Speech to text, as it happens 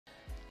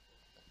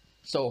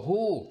So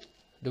who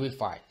do we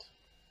fight?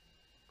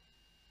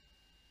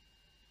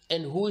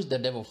 And who is the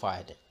devil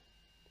fighting?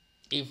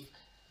 If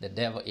the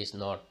devil is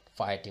not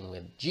fighting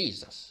with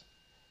Jesus,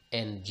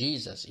 and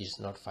Jesus is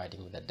not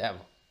fighting with the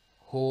devil,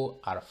 who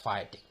are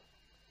fighting?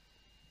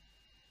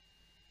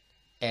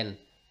 And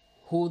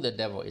who the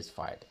devil is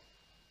fighting?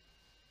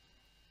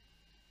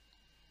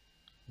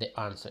 The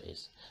answer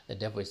is the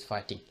devil is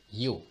fighting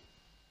you,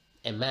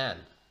 a man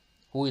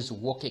who is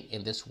walking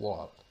in this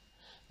world.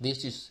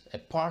 This is a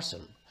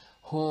person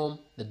whom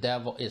the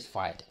devil is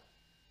fighting.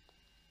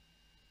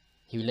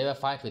 He will never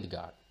fight with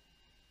God.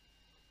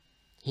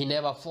 He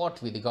never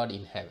fought with God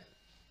in heaven.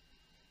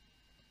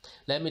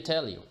 Let me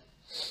tell you,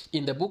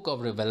 in the book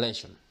of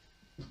Revelation,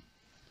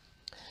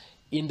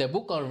 in the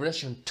book of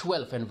Revelation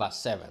 12 and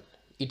verse 7,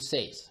 it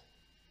says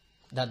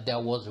that there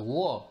was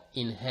war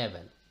in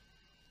heaven,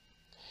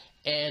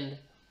 and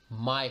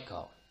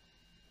Michael,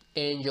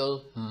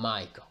 angel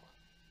Michael,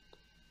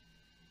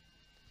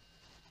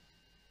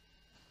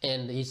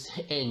 and his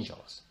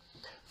angels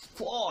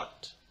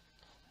fought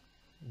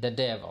the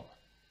devil,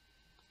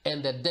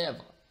 and the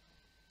devil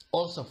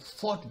also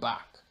fought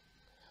back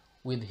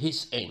with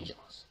his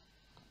angels.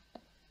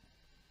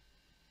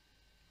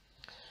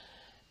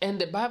 And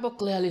the Bible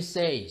clearly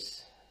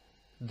says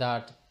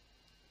that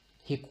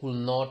he could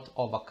not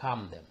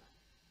overcome them.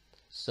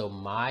 So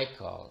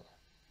Michael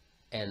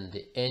and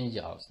the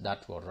angels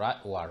that were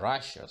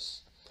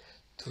righteous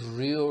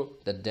threw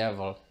the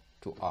devil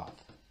to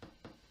earth.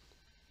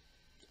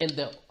 And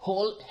the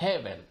whole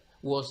heaven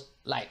was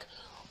like,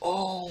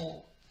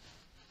 oh,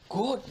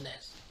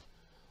 goodness,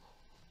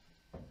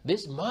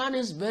 this man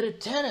is very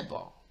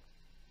terrible.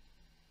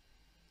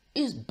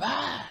 He's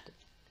bad.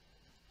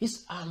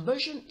 His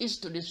ambition is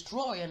to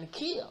destroy and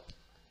kill.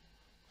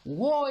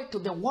 Woe to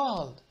the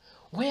world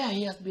where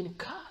he has been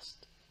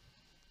cast.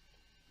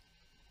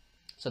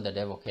 So the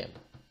devil came.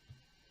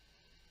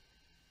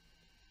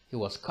 He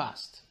was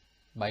cast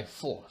by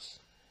force.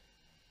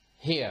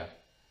 Here,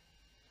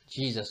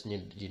 Jesus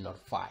did not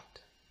fight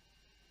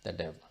the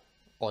devil,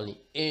 only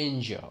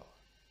angel.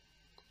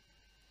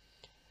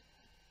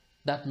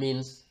 That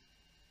means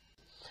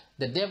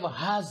the devil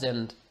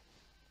hasn't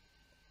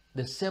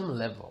the same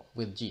level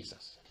with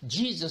Jesus.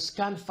 Jesus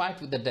can't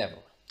fight with the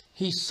devil.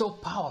 He's so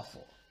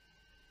powerful.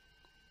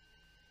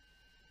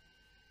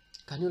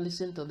 Can you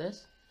listen to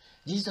this?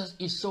 Jesus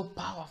is so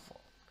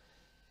powerful.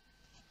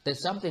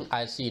 There's something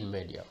I see in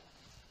media.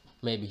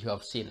 Maybe you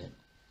have seen it.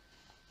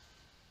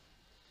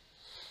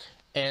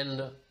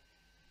 And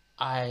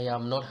I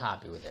am not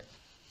happy with it.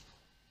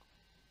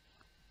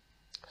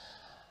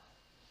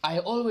 I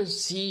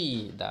always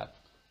see that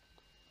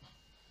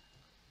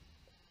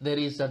there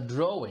is a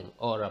drawing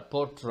or a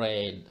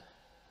portrayed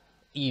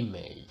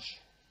image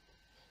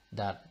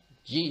that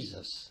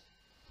Jesus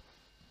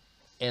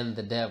and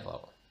the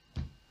devil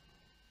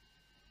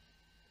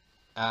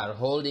are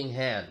holding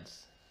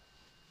hands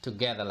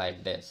together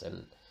like this,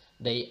 and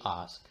they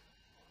ask,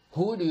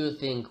 who do you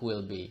think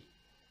will be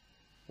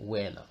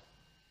winner?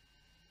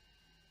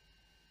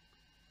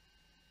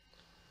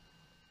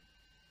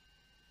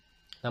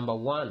 Number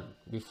one,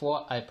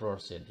 before I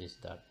proceed, is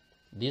that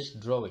these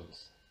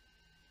drawings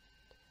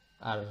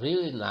are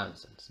really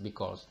nonsense,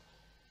 because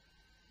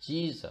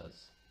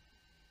Jesus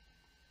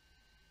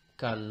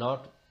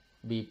cannot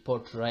be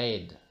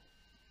portrayed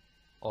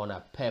on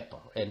a paper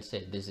and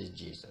say this is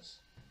Jesus.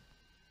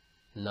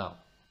 No.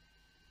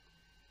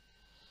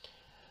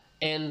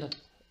 And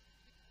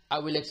I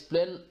will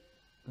explain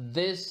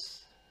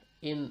this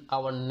in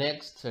our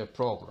next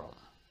program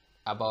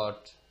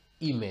about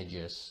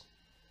images,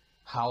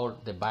 how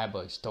the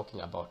Bible is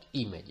talking about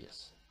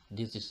images.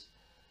 This is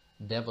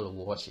devil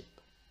worship.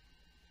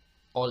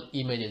 All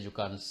images you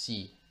can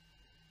see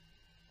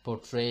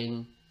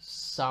portraying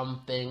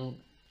something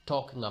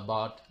talking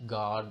about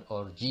God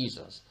or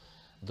Jesus,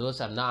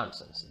 those are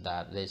nonsense.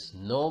 That there's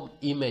no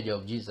image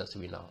of Jesus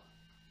we know.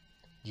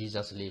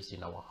 Jesus lives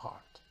in our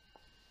heart.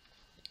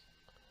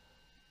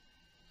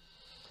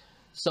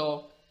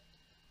 So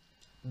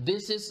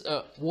this is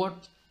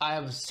what I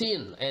have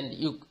seen, and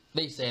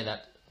they say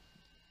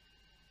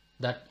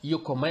that you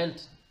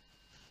comment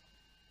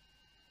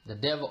the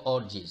devil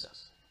or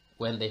Jesus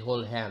when they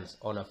hold hands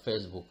on a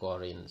Facebook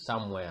or in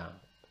somewhere,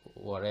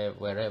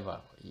 wherever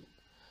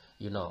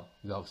you know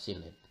you have seen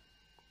it.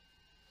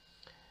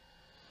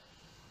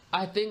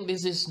 I think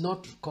this is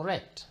not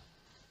correct.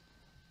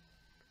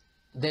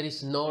 There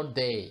is no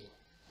day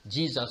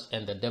Jesus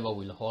and the devil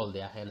will hold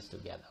their hands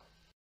together.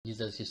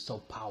 Jesus is so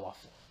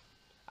powerful.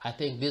 I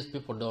think these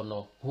people don't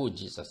know who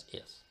Jesus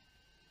is.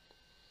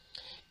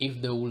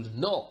 If they would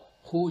know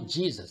who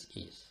Jesus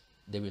is,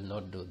 they will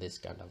not do this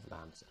kind of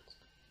nonsense.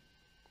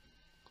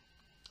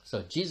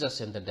 So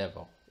Jesus and the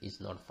devil is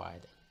not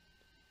fighting.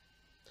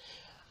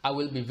 I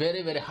will be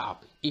very, very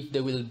happy if they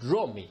will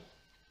draw me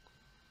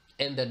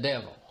and the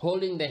devil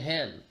holding the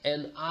hand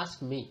and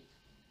ask me,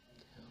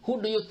 who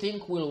do you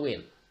think will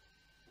win?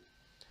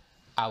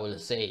 I will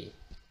say,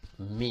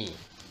 me,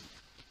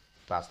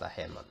 Pastor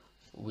Herman,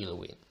 will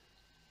win.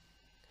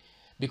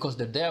 Because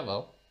the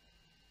devil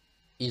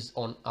is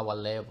on our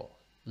level,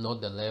 not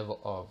the level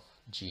of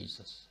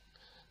Jesus.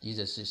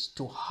 Jesus is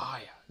too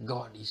high.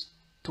 God is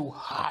too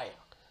high,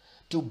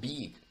 too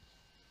big.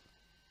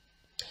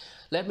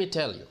 Let me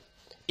tell you,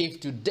 if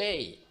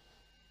today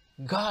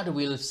God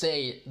will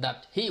say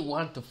that he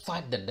wants to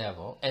fight the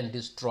devil and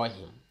destroy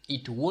him,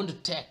 it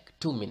won't take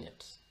 2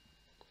 minutes.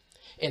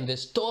 And the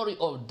story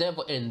of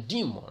devil and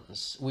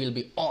demons will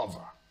be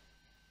over.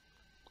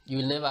 You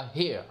will never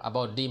hear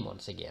about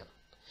demons again.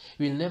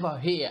 You will never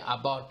hear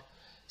about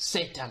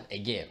Satan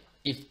again.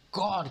 If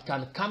God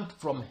can come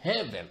from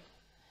heaven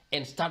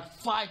and start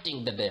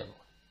fighting the devil,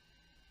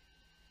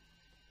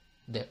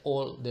 the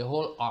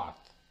whole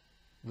earth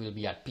will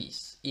be at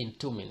peace in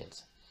 2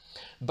 minutes.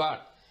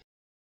 But